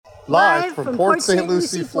Live from Port St.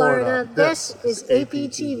 Lucie, Florida, this is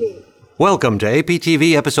APTV. Welcome to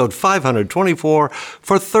APTV episode 524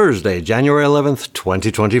 for Thursday, January 11th,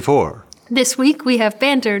 2024. This week we have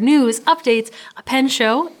banter, news, updates, a pen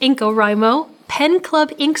show, Inko Pen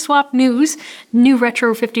Club Ink Swap news, new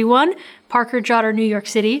Retro 51, Parker Jotter New York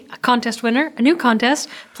City, a contest winner, a new contest,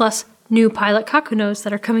 plus new Pilot Kakunos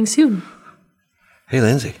that are coming soon. Hey,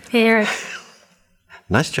 Lindsay. Hey, Eric.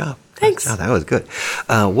 Nice job. Thanks. Nice job. That was good.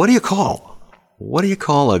 What do you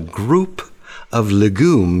call a group of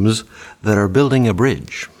legumes that are building a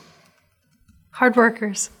bridge? Hard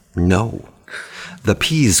workers. No. The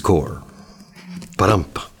Peas Corps.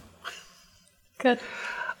 Ba-dump. Good.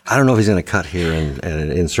 I don't know if he's going to cut here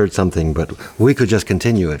and insert something, but we could just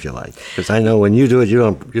continue if you like. Because I know when you do it, you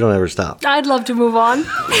don't ever stop. I'd love to move on.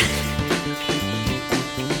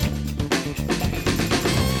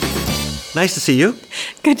 Nice to see you.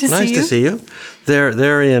 Good to see you. Nice to see you.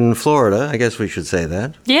 They're in Florida. I guess we should say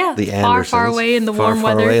that. Yeah. The Andersons. Far away in the warm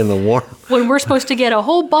weather. Far away in the warm. When we're supposed to get a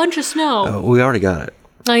whole bunch of snow. We already got it.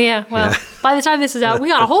 Oh, yeah. Well, by the time this is out, we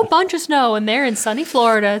got a whole bunch of snow, and they're in sunny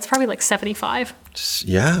Florida. It's probably like 75.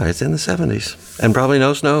 Yeah, it's in the 70s. And probably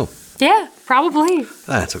no snow. Yeah, probably.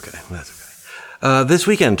 That's okay. This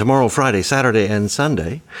weekend, tomorrow, Friday, Saturday, and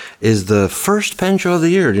Sunday, is the first pen show of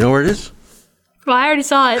the year. Do you know where it is? Well, I already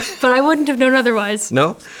saw it, but I wouldn't have known otherwise.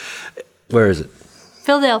 No? Where is it?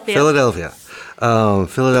 Philadelphia.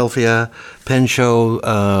 Philadelphia Pen Show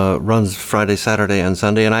runs Friday, Saturday, and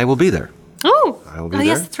Sunday, and I will be there. Oh, I will be there.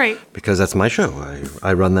 Yes, that's right. Because that's my show.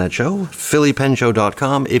 I run that show,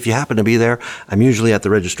 phillypenshow.com. If you happen to be there, I'm usually at the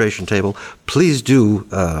registration table. Please do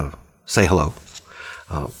say hello.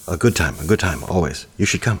 A good time, always. You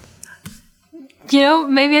should come. You know,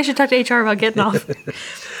 maybe I should talk to HR about getting off.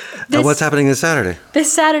 What's happening this Saturday?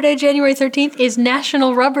 This Saturday, January 13th, is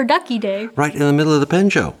National Rubber Ducky Day. Right in the middle of the pen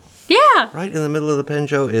show. Yeah. Right in the middle of the pen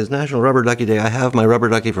show is National Rubber Ducky Day. I have my rubber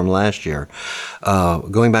ducky from last year.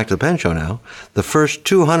 Going back to the pen show now, the first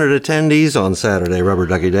 200 attendees on Saturday, Rubber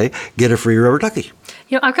Ducky Day, get a free rubber ducky.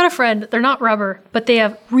 You know, I've got a friend, they're not rubber, but they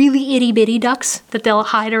have really itty-bitty ducks that they'll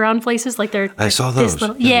hide around places. Like they're I saw those.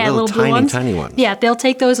 Little blue ones. Tiny ones. Yeah, they'll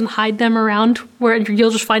take those and hide them around where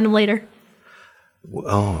you'll just find them later.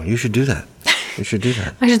 Oh, you should do that. I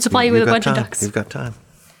should supply you with a bunch of ducks. You've got time.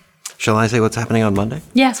 Shall I say what's happening on Monday?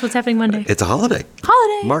 Yes, what's happening Monday? It's a holiday.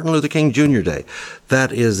 Martin Luther King Jr. Day.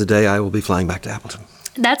 That is the day I will be flying back to Appleton.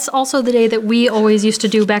 That's also the day that we always used to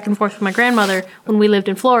do back and forth with my grandmother when we lived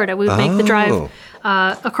in Florida. We would make the drive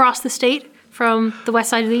across the state from the west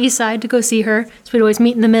side to the east side to go see her. So we'd always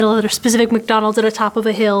meet in the middle at a specific McDonald's at the top of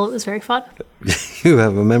a hill. It was very fun. You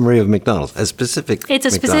have a memory of McDonald's, a specific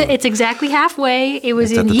McDonald's. It's exactly halfway. It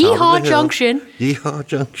was in Yeehaw Junction. Yeehaw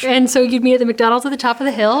Junction. And so you'd meet at the McDonald's at the top of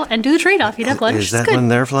the hill and do the trade-off. You'd have lunch. Is that when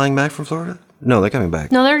they're flying back from Florida? No, they're coming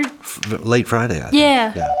back. No, they're... late Friday, I think.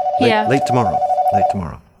 Yeah. Late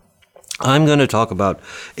tomorrow. I'm going to talk about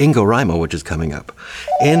Inko, which is coming up.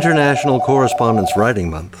 International Correspondence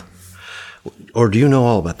Writing Month. Or do you know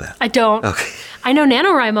all about that? I don't. Okay. I know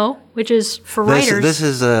NaNoWriMo, which is for writers. This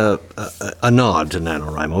is a nod to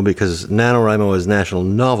NaNoWriMo because NaNoWriMo is National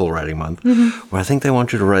Novel Writing Month, where I think they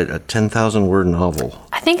want you to write a 10,000-word novel.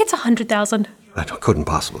 I think it's 100,000. That couldn't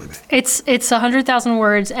possibly be. It's 100,000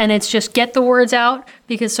 words, and it's just get the words out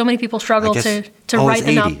because so many people struggle to write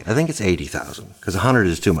enough. 80. I think it's 80,000 because 100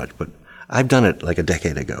 is too much, but I've done it like a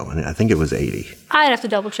decade ago, and I think it was 80. I'd have to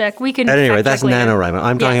double check. We can. At any rate, that's NaNoWriMo.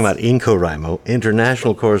 I'm talking about Inko,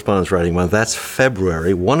 International Correspondence Writing Month. That's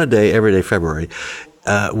February, one a day, every day February,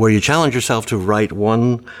 where you challenge yourself to write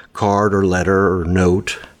one card or letter or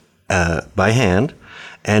note by hand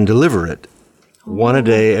and deliver it one a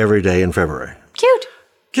day, every day in February.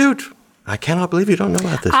 Cute. I cannot believe you don't know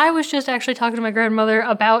about this. I was just actually talking to my grandmother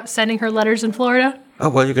about sending her letters in Florida. Oh,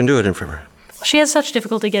 well, you can do it in February. She has such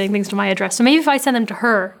difficulty getting things to my address, so maybe if I send them to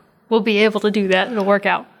her, we'll be able to do that. It'll work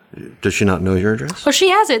out. Does she not know your address? Well, she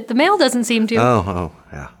has it. The mail doesn't seem to. Oh,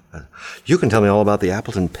 yeah. You can tell me all about the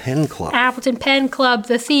Appleton Pen Club. Appleton Pen Club.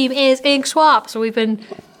 The theme is Ink Swap. So we've been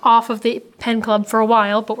off of the Pen Club for a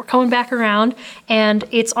while, but we're coming back around, and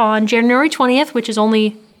it's on January 20th, which is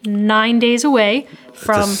only 9 days away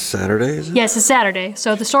from... It's a Saturday, is it? Yes, it's Saturday.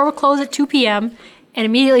 So the store will close at 2 p.m., and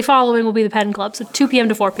immediately following will be the Pen Club, so 2 p.m.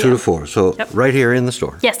 to 4 p.m. 2 to 4, so right here in the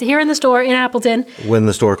store. Yes, here in the store in Appleton. When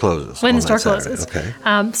the store closes. When the store closes. Okay.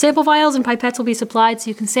 Sample vials and pipettes will be supplied, so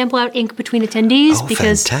you can sample out ink between attendees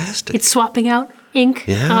because fantastic. It's swapping out ink.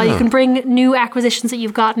 Yeah. You can bring new acquisitions that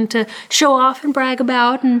you've gotten to show off and brag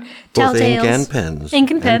about and tell both tales. Ink and pens. Ink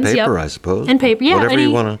and pens, and paper, yep. I suppose. And paper, yeah. Whatever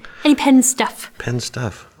you want to. Any pen stuff. Pen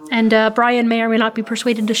stuff. And Brian may or may not be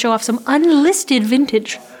persuaded to show off some unlisted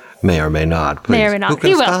vintage. May or may not. Please. May or may not. Who can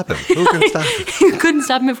He will. stop him? Who can stop him? You couldn't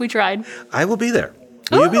stop him if we tried. I will be there.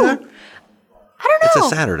 Will you be there? I don't know. It's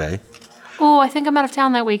a Saturday. Oh, I think I'm out of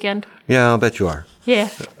town that weekend. Yeah, I'll bet you are. Yeah.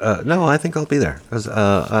 No, I think I'll be there. 'Cause,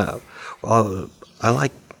 I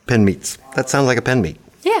like pen meets. That sounds like a pen meet.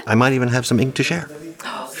 Yeah. I might even have some ink to share.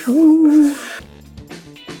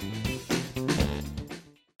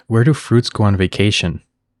 Where do fruits go on vacation?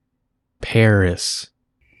 Paris.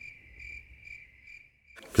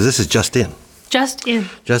 Because this is just in. Just in.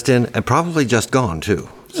 Just in, and probably just gone, too.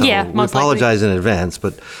 So Yeah, we most likely. apologize in advance,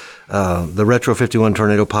 but the Retro 51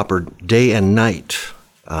 Tornado Popper Day and Night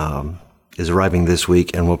is arriving this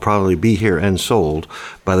week and will probably be here and sold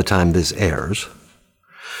by the time this airs.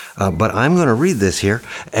 But I'm going to read this here,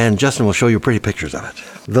 and Justin will show you pretty pictures of it.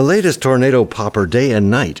 The latest Tornado Popper Day and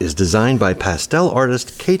Night is designed by pastel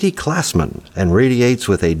artist Katie Klassman and radiates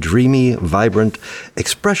with a dreamy, vibrant,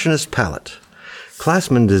 expressionist palette.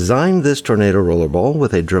 Klassman designed this tornado rollerball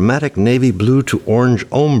with a dramatic navy blue to orange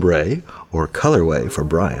ombre, or colorway for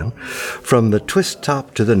Brian, from the twist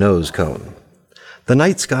top to the nose cone. The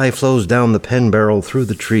night sky flows down the pen barrel through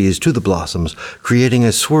the trees to the blossoms, creating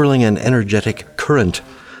a swirling and energetic current.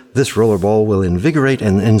 This rollerball will invigorate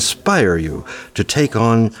and inspire you to take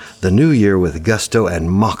on the new year with gusto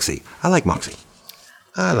and moxie. I like moxie.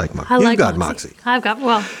 You've got moxie. I've got,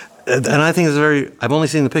 well, And I think it's I've only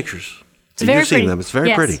seen the pictures. It's very You've seen pretty. them. It's very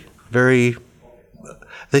Yes. pretty. Very,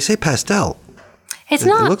 they say pastel. it's It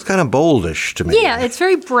not. looks kind of boldish to me. Yeah, it's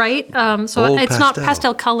very bright. So Bold it's not pastel.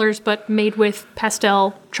 pastel colors, but made with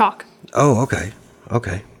pastel chalk. Oh, okay.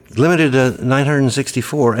 Okay. Limited to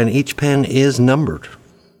 964, and each pen is numbered.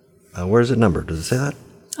 Where is it numbered? Does it say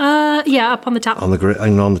that? Yeah, up on the top. On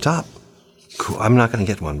the top. Cool. I'm not going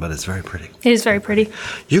to get one, but it's very pretty. It is very pretty.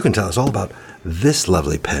 You can tell us all about this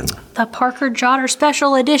lovely pen. The Parker Jotter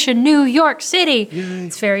Special Edition, New York City.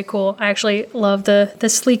 It's very cool. I actually love the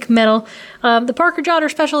sleek metal. The Parker Jotter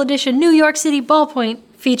Special Edition, New York City ballpoint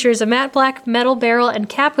features a matte black metal barrel and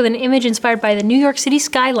cap with an image inspired by the New York City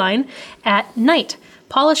skyline at night.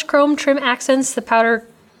 Polished chrome trim accents the powder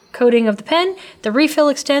coating of the pen. The refill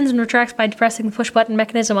extends and retracts by depressing the push button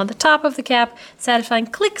mechanism on the top of the cap. Satisfying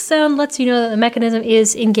click sound lets you know that the mechanism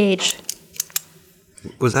is engaged.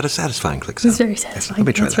 Was that a satisfying click sound? It's very satisfying. Let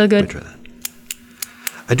me try That's that. real good. Let me try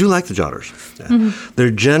that. I do like the jotters. Yeah.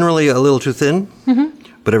 They're generally a little too thin,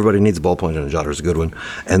 but everybody needs a ballpoint, and a jotter is a good one.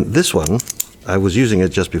 And this one, I was using it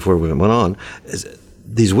just before we went on,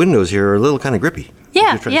 these windows here are a little kind of grippy.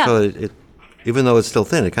 Yeah, yeah. So it, even though it's still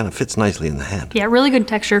thin, it kind of fits nicely in the hand. Yeah, really good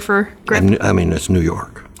texture for grip. And, I mean, it's New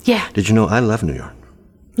York. Yeah. Did you know I love New York?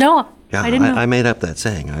 No, Yeah, I didn't know. I made up that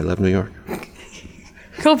saying. I love New York.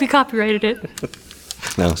 Hope you copyrighted it.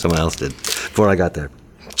 No, someone else did before I got there.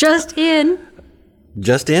 Just in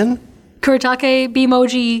Just in? Kuretake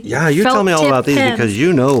Bimoji. Yeah, you felt tell me all tip about these pens. because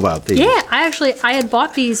you know about these. Yeah, I had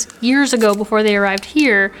bought these years ago before they arrived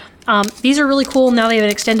here. These are really cool. Now they have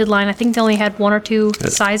an extended line. I think they only had one or two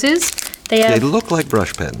sizes. They look like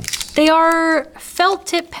brush pens. They are felt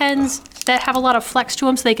tip pens that have a lot of flex to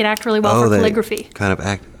them, so they can act really well for they calligraphy. kind of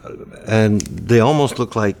act, and they almost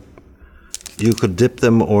look like you could dip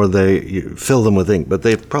them or you fill them with ink, but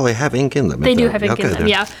they probably have ink in them. They do have ink in them,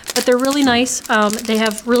 yeah. But they're really nice. They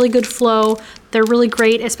have really good flow. They're really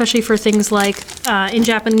great, especially for things like in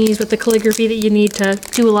Japanese with the calligraphy that you need to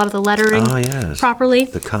do a lot of the lettering Oh, yes. properly.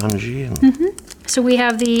 The kanji. And, So we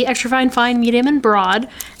have the extra fine, medium, and broad,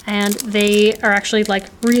 and they are actually like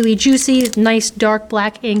really juicy, nice dark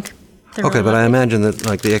black ink. They're Okay, really but I lovely. imagine that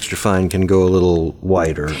like the extra fine can go a little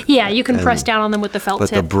wider. Yeah, you can press down on them with the felt But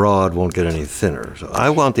the tip. broad won't get any thinner. So I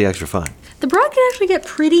want the extra fine. The broad can actually get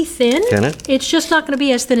pretty thin. Can it? It's just not going to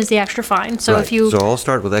be as thin as the extra fine. So Right. if you So I'll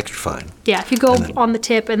start with extra fine. if you go on the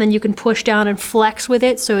tip and then you can push down and flex with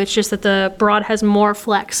it. So it's just that the broad has more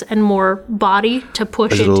flex and more body to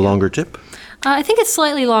push Is it into. a longer tip? I think it's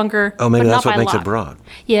slightly longer. Oh, maybe but that's not what by a makes lot. it broad.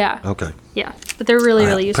 Yeah. Okay. Yeah, but they're really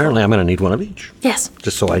useful. Apparently, I'm going to need one of each. Yes.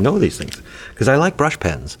 Just so I know these things. Because I like brush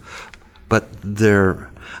pens, but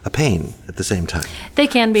they're a pain at the same time. They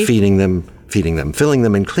can be. Feeding them, filling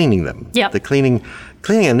them, and cleaning them. Yep. The cleaning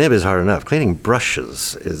a nib is hard enough. Cleaning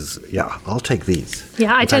brushes is, I'll take these.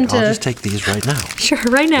 Yeah, I In tend fact, I'll to- just take these right now. Sure,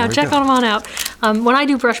 right now, we check go. on them on out. When I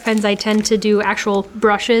do brush pens, I tend to do actual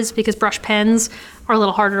brushes because brush pens are a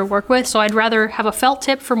little harder to work with. So I'd rather have a felt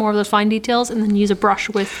tip for more of those fine details and then use a brush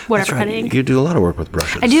with whatever That's kind right. of ink. You do a lot of work with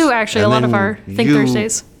brushes. I do, actually, a And lot of then our Think you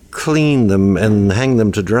Thursdays. Clean them and hang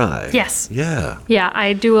them to dry. Yes. Yeah. Yeah,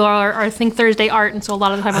 I do our Think Thursday art, and so a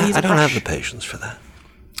lot of the time I'll use I a don't brush. have the patience for that.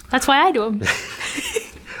 That's why I do them.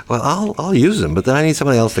 Well, I'll use them, but then I need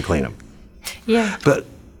somebody else to clean them. Yeah. But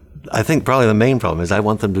I think probably the main problem is I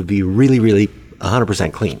want them to be really, really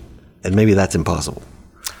 100% clean. And maybe that's impossible.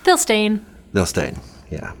 They'll stain. They'll stain,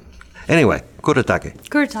 yeah. Anyway, kuretake.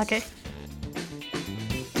 Kuretake.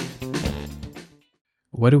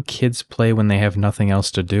 What do kids play when they have nothing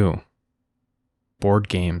else to do? Board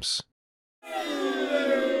games.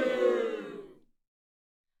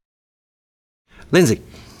 Lindsay.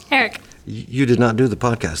 Eric. You did not do the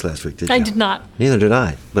podcast last week, did you? I did not. Neither did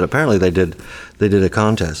I. But apparently they did a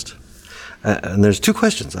contest. And there's 2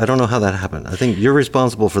 questions. I don't know how that happened. I think you're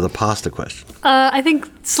responsible for the pasta question. I think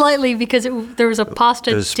slightly because there was a pasta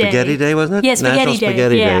day. It was Spaghetti Day, wasn't it? Yeah, Spaghetti Day.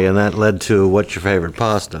 Spaghetti yeah. Day, and that led to what's your favorite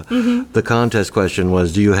pasta? Mm-hmm. The contest question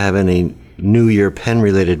was, do you have any New Year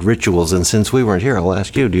pen-related rituals? And since we weren't here, I'll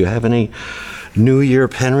ask you, do you have any New Year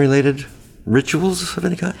pen-related rituals of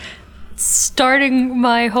any kind? Starting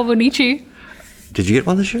my Hobonichi. Did you get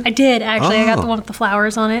one this year? I did, actually. I got Oh. the one with the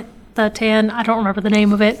flowers on it. The tan. I don't remember the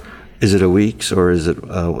name of it. Is it a week's or is it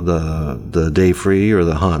the day free or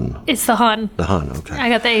the Hun? It's the Hun. The Hun, okay. I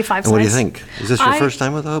got the A5 size. And what do you think? Is this your first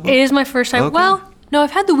time with a hobo? It is my first time. Okay. Well, no, I've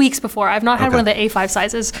had the weeks before. I've not had Okay. one of the A5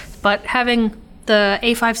 sizes, but having the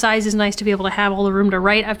A5 size is nice to be able to have all the room to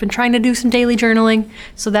write. I've been trying to do some daily journaling,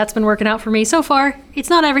 so that's been working out for me so far. It's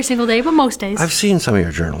not every single day, but most days. I've seen some of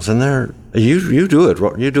your journals, and you do it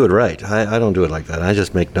right. I don't do it like that. I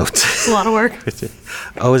just make notes. It's a lot of work.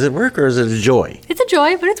 Oh, is it work or is it a joy? It's a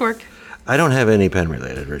joy, but it's work. I don't have any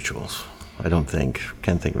pen-related rituals. I don't think.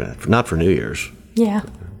 Can't think of it. Not for New Year's. Yeah.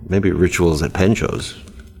 Maybe rituals at pen shows.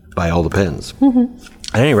 Buy all the pens. Mm-hmm.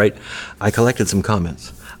 At any rate, I collected some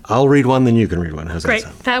comments. I'll read one, then you can read one. How's Great. that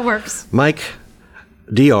sound? That works. Mike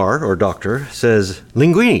DR, or Doctor, says,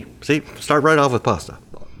 linguine. See, start right off with pasta.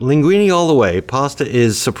 Linguine all the way. Pasta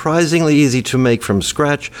is surprisingly easy to make from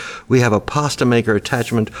scratch. We have a pasta maker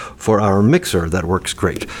attachment for our mixer that works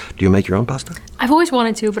great. Do you make your own pasta? I've always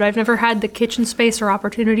wanted to, but I've never had the kitchen space or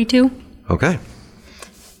opportunity to. Okay.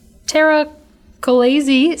 Tara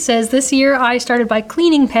Colazzi says, this year I started by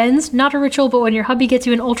cleaning pens. Not a ritual, but when your hubby gets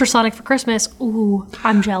you an ultrasonic for Christmas, ooh,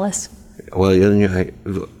 I'm jealous. Well,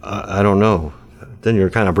 then I don't know. Then you're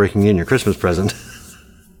kind of breaking in your Christmas present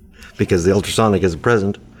because the ultrasonic is a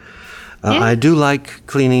present. Yeah. I do like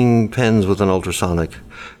cleaning pens with an ultrasonic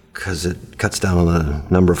because it cuts down on the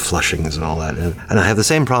number of flushings and all that. And I have the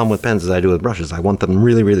same problem with pens as I do with brushes. I want them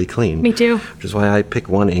really, really clean. Me too. Which is why I pick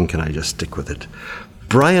one ink and I just stick with it.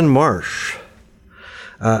 Brian Marsh.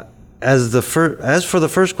 As for the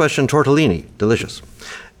first question, tortellini, delicious.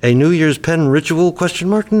 A New Year's pen ritual, ?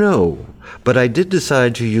 No. But I did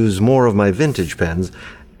decide to use more of my vintage pens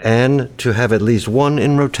and to have at least one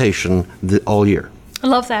in rotation all year. I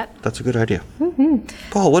love that. That's a good idea. Mm-hmm.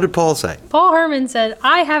 Paul, what did Paul say? Paul Herman said,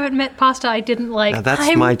 I haven't met pasta I didn't like. Now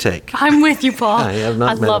that's my take. I'm with you, Paul. I have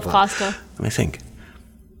not met love a pasta. Let me think.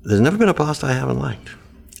 There's never been a pasta I haven't liked.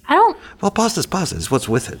 I don't. Well, pasta's pasta. It's what's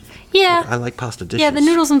with it. Yeah. I like pasta dishes. Yeah, the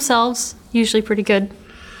noodles themselves, usually pretty good.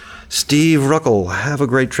 Steve Ruckle, have a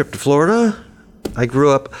great trip to Florida. I grew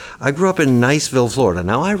up in Niceville, Florida.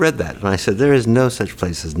 Now, I read that, and I said, there is no such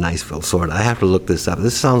place as Niceville, Florida. I have to look this up.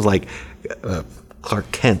 This sounds like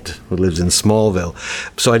Clark Kent, who lives in Smallville.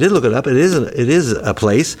 So I did look it up. It is a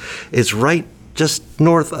place. It's right just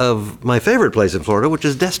north of my favorite place in Florida, which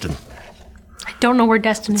is Destin. I don't know where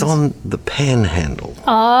Destin is. It's on the Panhandle.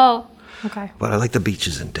 Oh, okay. But I like the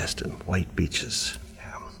beaches in Destin, white beaches.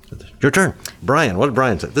 Yeah. Your turn. Brian, what did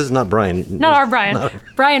Brian say? This is not Brian. Not our Brian.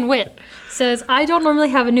 Brian Witt says, I don't normally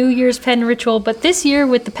have a New Year's pen ritual, but this year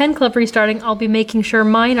with the pen club restarting, I'll be making sure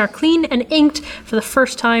mine are clean and inked for the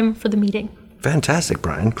first time for the meeting. Fantastic,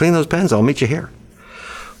 Brian. Clean those pens. I'll meet you here.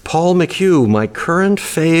 Paul McHugh, my current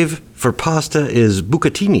fave for pasta is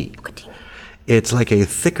bucatini. It's like a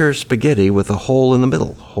thicker spaghetti with a hole in the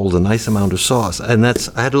middle. Holds a nice amount of sauce. And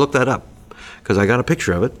I had to look that up because I got a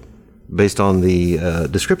picture of it based on the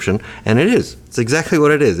description. And it's exactly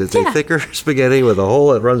what it is. It's a thicker spaghetti with a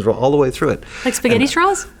hole that runs all the way through it. Like spaghetti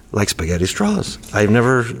straws? Like spaghetti straws. I've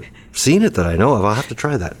never seen it that I know of. I'll have to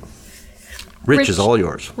try that. Rich is all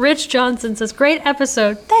yours. Rich Johnson says, great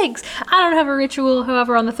episode. Thanks. I don't have a ritual.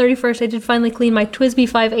 However, on the 31st, I did finally clean my TWSBI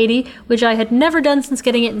 580, which I had never done since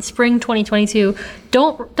getting it in spring 2022.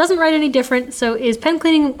 Doesn't write any different. So is pen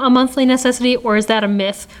cleaning a monthly necessity, or is that a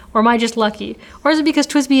myth? Or am I just lucky? Or is it because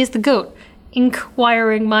TWSBI is the GOAT?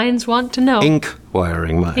 Inquiring minds want to know.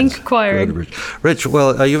 Inquiring minds. Inquiring. Good, Rich,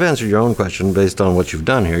 well, you've answered your own question based on what you've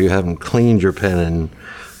done here. You haven't cleaned your pen in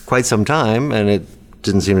quite some time, and it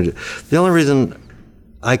didn't seem to do. The only reason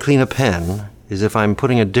I clean a pen is if I'm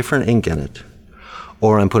putting a different ink in it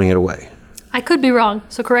or I'm putting it away. I could be wrong,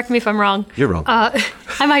 so correct me if I'm wrong. You're wrong.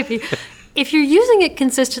 I might be. If you're using it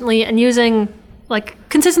consistently and using like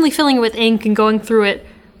consistently filling it with ink and going through it,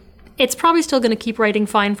 it's probably still going to keep writing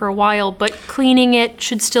fine for a while, but cleaning it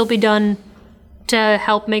should still be done to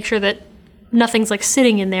help make sure that nothing's like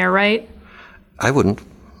sitting in there, right? I wouldn't.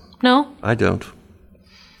 No? I don't.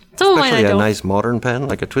 Some of mine I Especially a don't. nice modern pen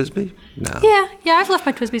like a TWSBI? No. Yeah, I've left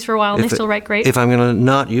my TWSBIs for a while and they still write great. If I'm going to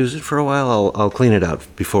not use it for a while, I'll clean it out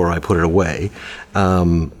before I put it away.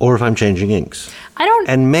 Or if I'm changing inks.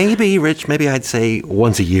 And maybe, Rich, I'd say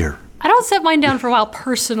once a year. I don't set mine down for a while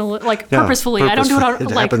personally, purposefully. I don't do it on,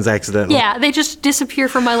 It happens accidentally. Yeah, they just disappear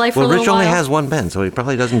from my life for a little Rich while. only has one pen, so he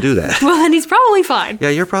probably doesn't do that. Well, then he's probably fine. Yeah,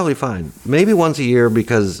 you're probably fine. Maybe once a year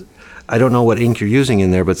because I don't know what ink you're using in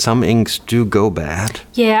there, but some inks do go bad.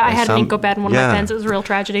 Yeah, I had an ink go bad in one of my pens. It was a real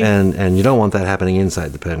tragedy. And you don't want that happening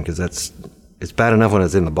inside the pen because it's bad enough when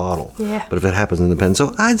it's in the bottle. Yeah. But if it happens in the pen,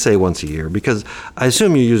 so I'd say once a year because I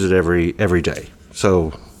assume you use it every day.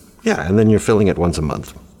 So yeah, and then you're filling it once a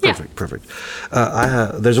month. Perfect.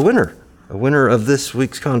 There's a winner. A winner of this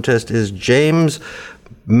week's contest is James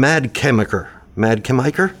Madchemiker,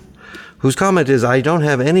 whose comment is, I don't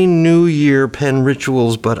have any New Year pen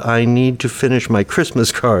rituals, but I need to finish my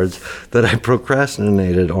Christmas cards that I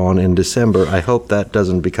procrastinated on in December. I hope that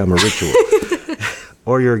doesn't become a ritual.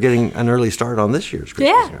 Or you're getting an early start on this year's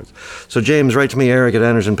Christmas cards. So James, write to me,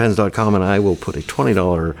 Eric@AndersonPens.com, and I will put a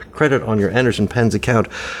 $20 credit on your Anderson Pens account.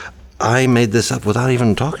 I made this up without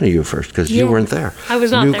even talking to you first because you weren't there. I was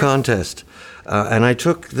not there. New contest. And I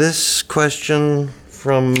took this question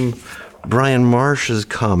from Brian Marsh's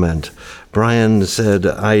comment. Brian said,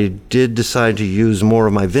 I did decide to use more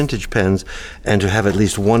of my vintage pens and to have at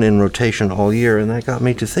least one in rotation all year. And that got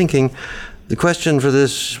me to thinking, the question for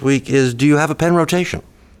this week is, do you have a pen rotation?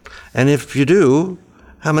 And if you do,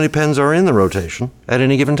 how many pens are in the rotation at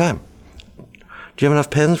any given time? Do you have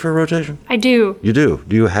enough pens for a rotation? I do. You do?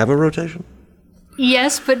 Do you have a rotation?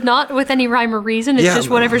 Yes, but not with any rhyme or reason. It's just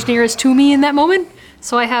whatever's nearest to me in that moment.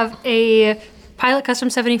 So I have a Pilot Custom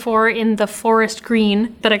 74 in the forest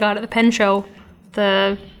green that I got at the pen show,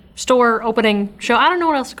 the store opening show. I don't know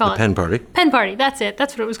what else to call it. Pen party. Pen party, that's it.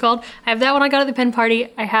 That's what it was called. I have that one I got at the pen party.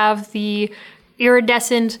 I have the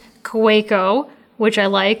iridescent Kaweco, which I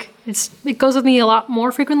like. It goes with me a lot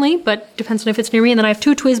more frequently, but depends on if it's near me. And then I have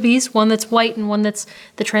two TWSBIs, one that's white and one that's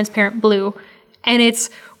the transparent blue. And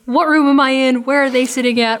it's, what room am I in? Where are they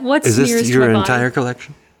sitting at? What's nearest to my body? Is this your entire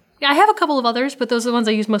collection? I have a couple of others, but those are the ones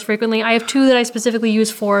I use most frequently. I have two that I specifically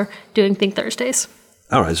use for doing Think Thursdays.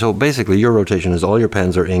 All right, so basically your rotation is all your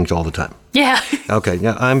pens are inked all the time. Yeah. Okay,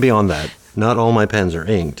 now I'm beyond that. Not all my pens are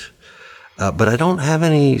inked. But I don't have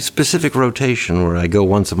any specific rotation where I go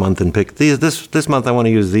once a month and pick these. This month I want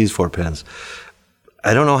to use these 4 pens.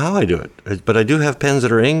 I don't know how I do it, but I do have pens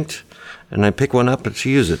that are inked, and I pick one up to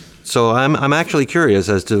use it. So I'm actually curious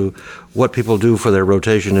as to what people do for their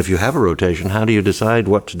rotation. If you have a rotation, how do you decide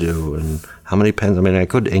what to do and how many pens? I mean, I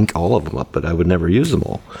could ink all of them up, but I would never use them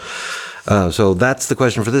all. So that's the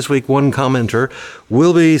question for this week. One commenter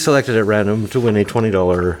will be selected at random to win a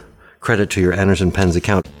 $20 credit to your Anderson Pens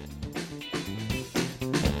account.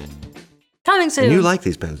 Coming soon. And you like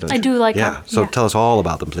these pens, don't you? I do like them. Yeah, so tell us all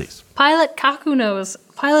about them, please. Pilot Kakunos.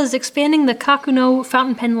 Pilot is expanding the Kakuno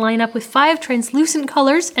fountain pen lineup with 5 translucent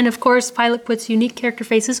colors, and of course, Pilot puts unique character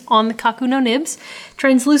faces on the Kakuno nibs.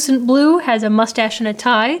 Translucent blue has a mustache and a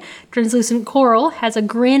tie. Translucent coral has a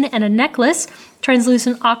grin and a necklace.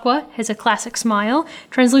 Translucent aqua has a classic smile.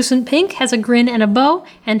 Translucent pink has a grin and a bow,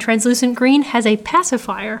 and translucent green has a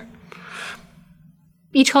pacifier.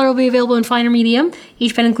 Each color will be available in fine or medium.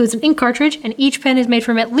 Each pen includes an ink cartridge, and each pen is made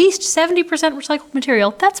from at least 70% recycled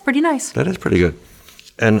material. That's pretty nice. That is pretty good.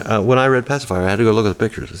 And when I read pacifier, I had to go look at the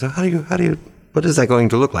pictures. I said, how do you, what is that going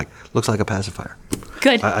to look like? Looks like a pacifier.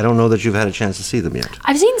 Good. I don't know that you've had a chance to see them yet.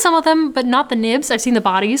 I've seen some of them, but not the nibs. I've seen the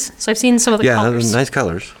bodies, so I've seen some of the colors. Yeah, nice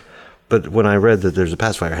colors. But when I read that there's a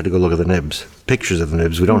pacifier, I had to go look at the nibs. Pictures of the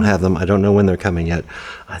nibs. We don't have them. I don't know when they're coming yet.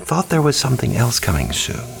 I thought there was something else coming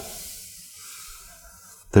soon.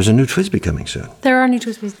 There's a new TWSBI coming soon. There are new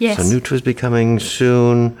TWSBIs, yes. So new TWSBI coming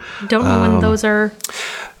soon. Don't know when those are.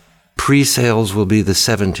 Pre-sales will be the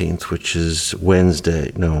 17th, which is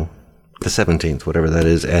Wednesday. No, the 17th, whatever that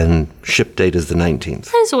is. And ship date is the 19th.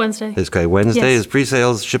 That is a Wednesday. It's okay. Wednesday is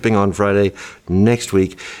pre-sales, shipping on Friday. Next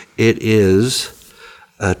week, it is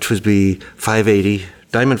TWSBI 580,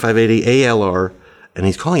 Diamond 580 ALR, and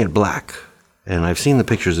he's calling it black. And I've seen the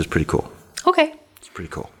pictures. It's pretty cool. Okay. It's pretty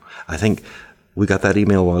cool. I think we got that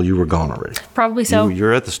email while you were gone already. Probably so.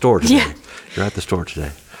 You're at the store today. Yeah. You're at the store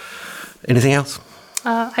today. Anything else?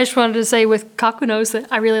 I just wanted to say with Kakunos that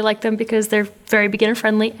I really like them because they're very beginner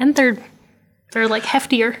friendly and they're like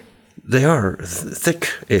heftier. They are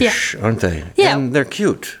thick-ish, aren't they? Yeah. And they're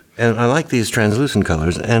cute. And I like these translucent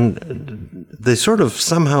colors, and they sort of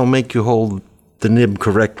somehow make you hold the nib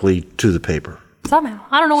correctly to the paper. Somehow.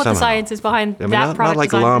 I don't know what the science is behind that not product like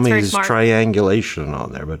design. Lami's triangulation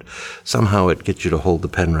on there, but somehow it gets you to hold the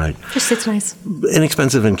pen right. Just sits nice.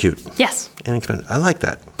 Inexpensive and cute. Yes. Inexpensive. I like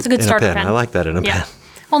that. It's a good starter pen. I like that in a pen.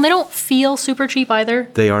 Well, and they don't feel super cheap either.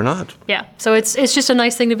 They are not. Yeah. So it's just a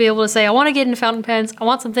nice thing to be able to say, I want to get into fountain pens. I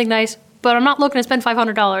want something nice, but I'm not looking to spend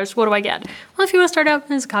 $500. What do I get? Well, if you want to start out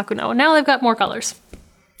as a Kakuno, now they've got more colors.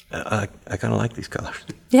 I kind of like these colors.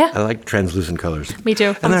 Yeah. I like translucent colors. Me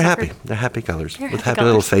too. And they're happy. They're happy colors with happy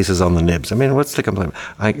little faces on the nibs. I mean, what's the complaint?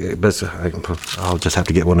 I'll just have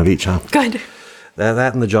to get one of each, huh? Good.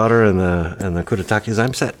 That and the Jotter and the Kurotakis,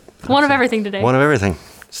 I'm set. One of everything today. One of everything.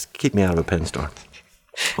 Just keep me out of a pen store.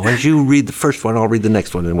 Once you read the first one, I'll read the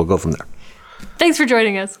next one, and we'll go from there. Thanks for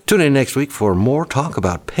joining us. Tune in next week for more talk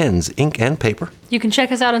about pens, ink, and paper. You can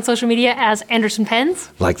check us out on social media as Anderson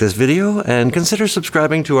Pens. Like this video and consider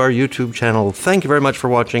subscribing to our YouTube channel. Thank you very much for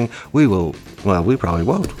watching. We probably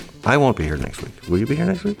won't. I won't be here next week. Will you be here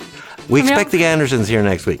next week? We expect the Andersons here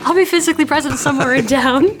next week. I'll be physically present somewhere in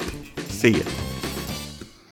town. See ya.